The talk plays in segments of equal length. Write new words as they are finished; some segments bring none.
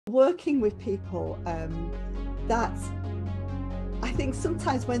working with people that I think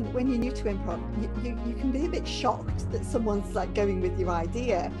sometimes when you're new to improv, you can be a bit shocked that someone's like going with your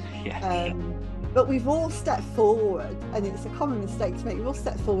idea. But we've all stepped forward, and it's a common mistake to make. We've all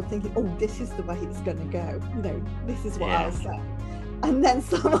stepped forward thinking, oh, this is the way it's going to go. You know, this is what I'll say. And then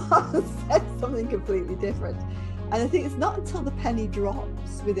someone said something completely different. And I think it's not until the penny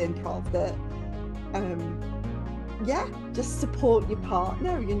drops with improv that, just support your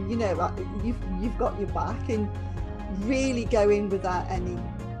partner. You know, you've got your back, and really go in without any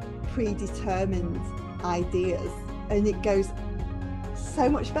predetermined ideas, and it goes so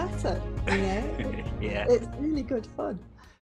much better. You know, it's really good fun.